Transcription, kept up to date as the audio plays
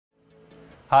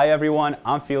Hi everyone,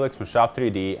 I'm Felix from Shop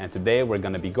 3D, and today we're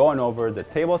going to be going over the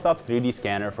Tabletop 3D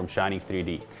scanner from Shining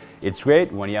 3D. It's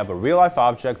great when you have a real-life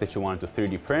object that you want to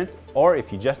 3D print, or if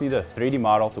you just need a 3D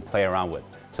model to play around with.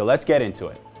 So let's get into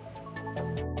it.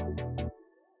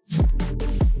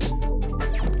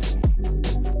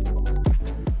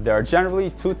 There are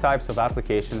generally two types of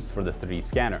applications for the 3D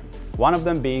scanner. One of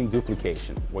them being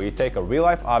duplication, where you take a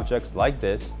real-life object like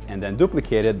this and then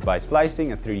duplicate it by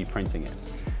slicing and 3D printing it.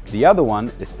 The other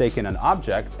one is taking an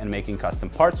object and making custom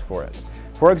parts for it.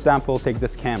 For example, take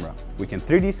this camera. We can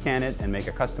 3D scan it and make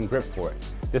a custom grip for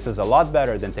it. This is a lot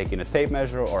better than taking a tape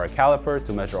measure or a caliper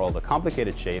to measure all the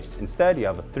complicated shapes. Instead, you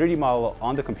have a 3D model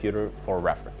on the computer for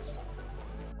reference.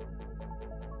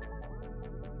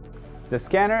 The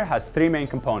scanner has three main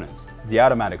components: the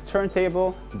automatic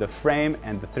turntable, the frame,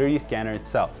 and the 3D scanner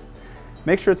itself.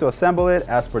 Make sure to assemble it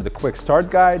as per the quick start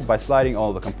guide by sliding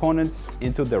all the components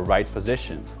into the right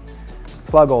position.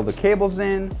 Plug all the cables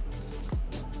in,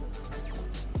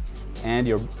 and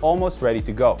you're almost ready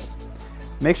to go.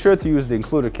 Make sure to use the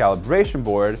included calibration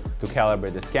board to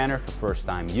calibrate the scanner for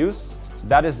first-time use.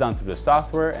 That is done through the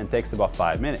software and takes about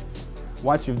 5 minutes.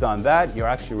 Once you've done that, you're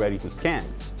actually ready to scan.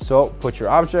 So put your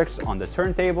objects on the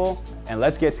turntable and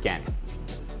let's get scanning.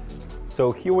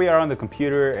 So here we are on the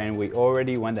computer, and we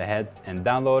already went ahead and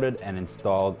downloaded and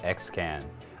installed EinScan.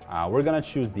 We're gonna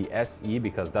choose the SE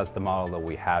because that's the model that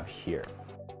we have here.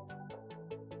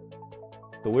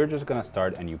 So we're just gonna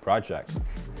start a new project,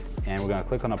 and we're gonna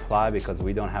click on apply because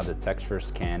we don't have the texture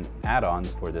scan add-on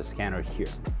for the scanner here.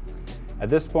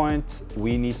 At this point,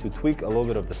 we need to tweak a little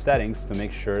bit of the settings to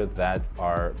make sure that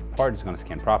our part is gonna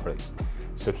scan properly.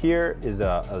 So here is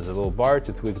a little bar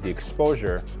to tweak the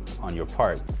exposure on your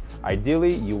part.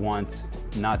 Ideally, you want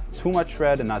not too much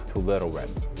red and not too little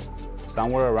red.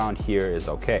 Somewhere around here is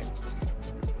okay.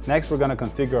 Next, we're gonna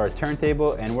configure our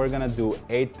turntable, and we're gonna do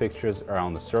 8 pictures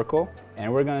around the circle.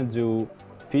 And we're gonna do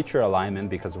feature alignment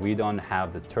because we don't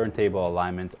have the turntable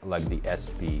alignment like the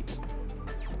SP.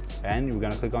 And we're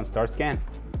gonna click on Start Scan.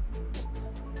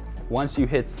 Once you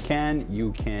hit scan,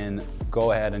 you can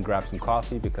go ahead and grab some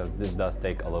coffee because this does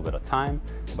take a little bit of time,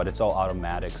 but it's all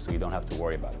automatic, so you don't have to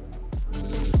worry about it.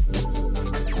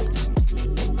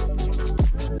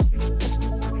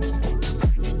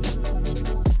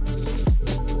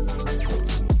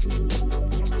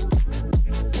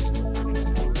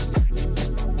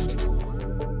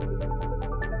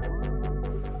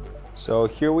 So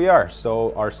here we are.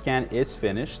 So our scan is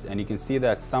finished, and you can see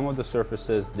that some of the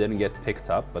surfaces didn't get picked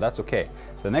up, but that's okay.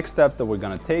 The next step that we're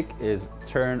gonna take is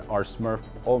turn our Smurf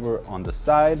over on the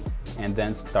side and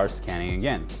then start scanning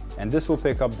again. And this will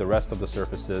pick up the rest of the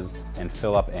surfaces and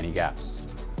fill up any gaps.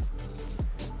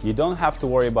 You don't have to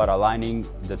worry about aligning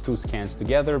the two scans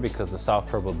together because the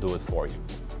software will do it for you.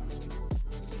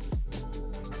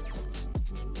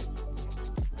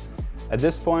 At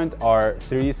this point, our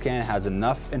 3D scan has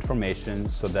enough information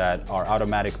so that our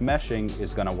automatic meshing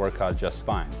is gonna work out just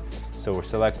fine. So we'll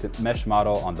select the mesh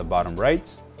model on the bottom right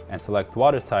and select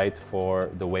watertight for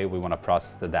the way we wanna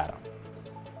process the data.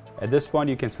 At this point,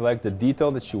 you can select the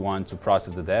detail that you want to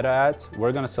process the data at.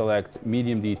 We're gonna select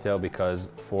medium detail because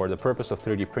for the purpose of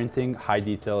 3D printing, high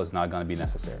detail is not gonna be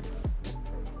necessary.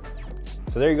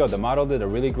 So there you go, the model did a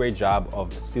really great job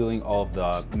of sealing all of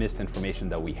the missed information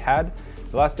that we had.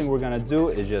 The last thing we're gonna do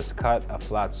is just cut a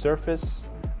flat surface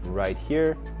right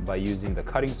here by using the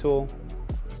cutting tool.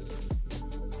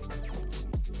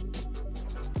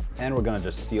 And we're gonna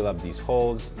just seal up these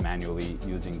holes manually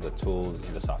using the tools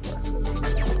in the software.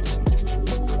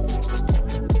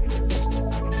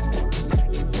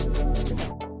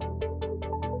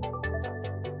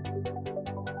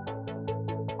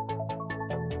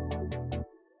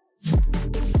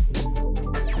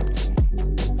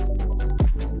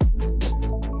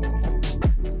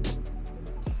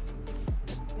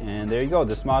 And there you go,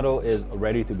 this model is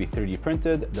ready to be 3D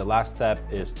printed. The last step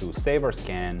is to save our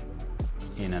scan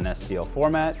in an STL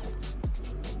format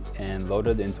and load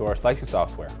it into our slicing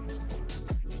software.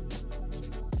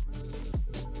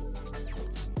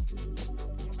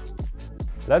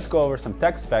 Let's go over some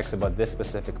tech specs about this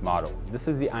specific model. This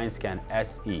is the EinScan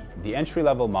SE, the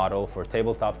entry-level model for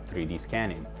tabletop 3D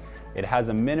scanning. It has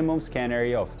a minimum scan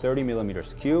area of 30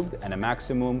 millimeters cubed and a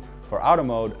maximum for auto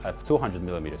mode of 200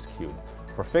 millimeters cubed.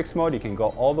 For fixed mode, you can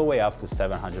go all the way up to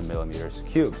 700 millimeters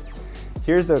cubed.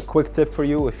 Here's a quick tip for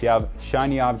you. If you have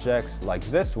shiny objects like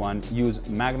this one, use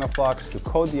Magnaflux to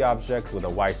coat the object with a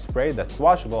white spray that's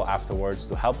washable afterwards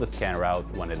to help the scanner out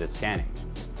when it is scanning.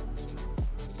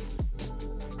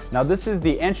 Now this is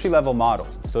the entry-level model,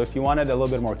 so if you wanted a little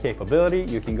bit more capability,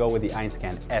 you can go with the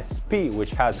EinScan SP,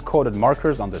 which has coded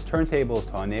markers on the turntable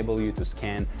to enable you to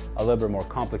scan a little bit more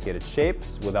complicated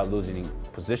shapes without losing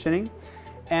positioning,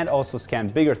 and also scan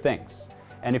bigger things.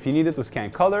 And if you needed to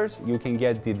scan colors, you can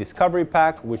get the Discovery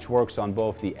Pack, which works on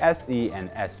both the SE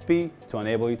and SP to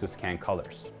enable you to scan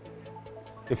colors.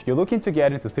 If you're looking to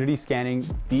get into 3D scanning,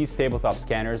 these tabletop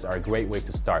scanners are a great way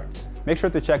to start. Make sure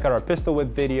to check out our pistol whip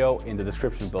video in the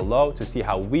description below to see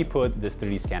how we put this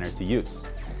 3D scanner to use.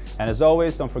 And as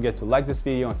always, don't forget to like this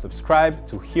video and subscribe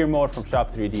to hear more from Shop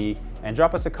 3D, and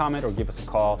drop us a comment or give us a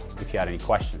call if you had any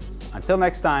questions. Until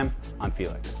next time, I'm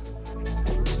Felix.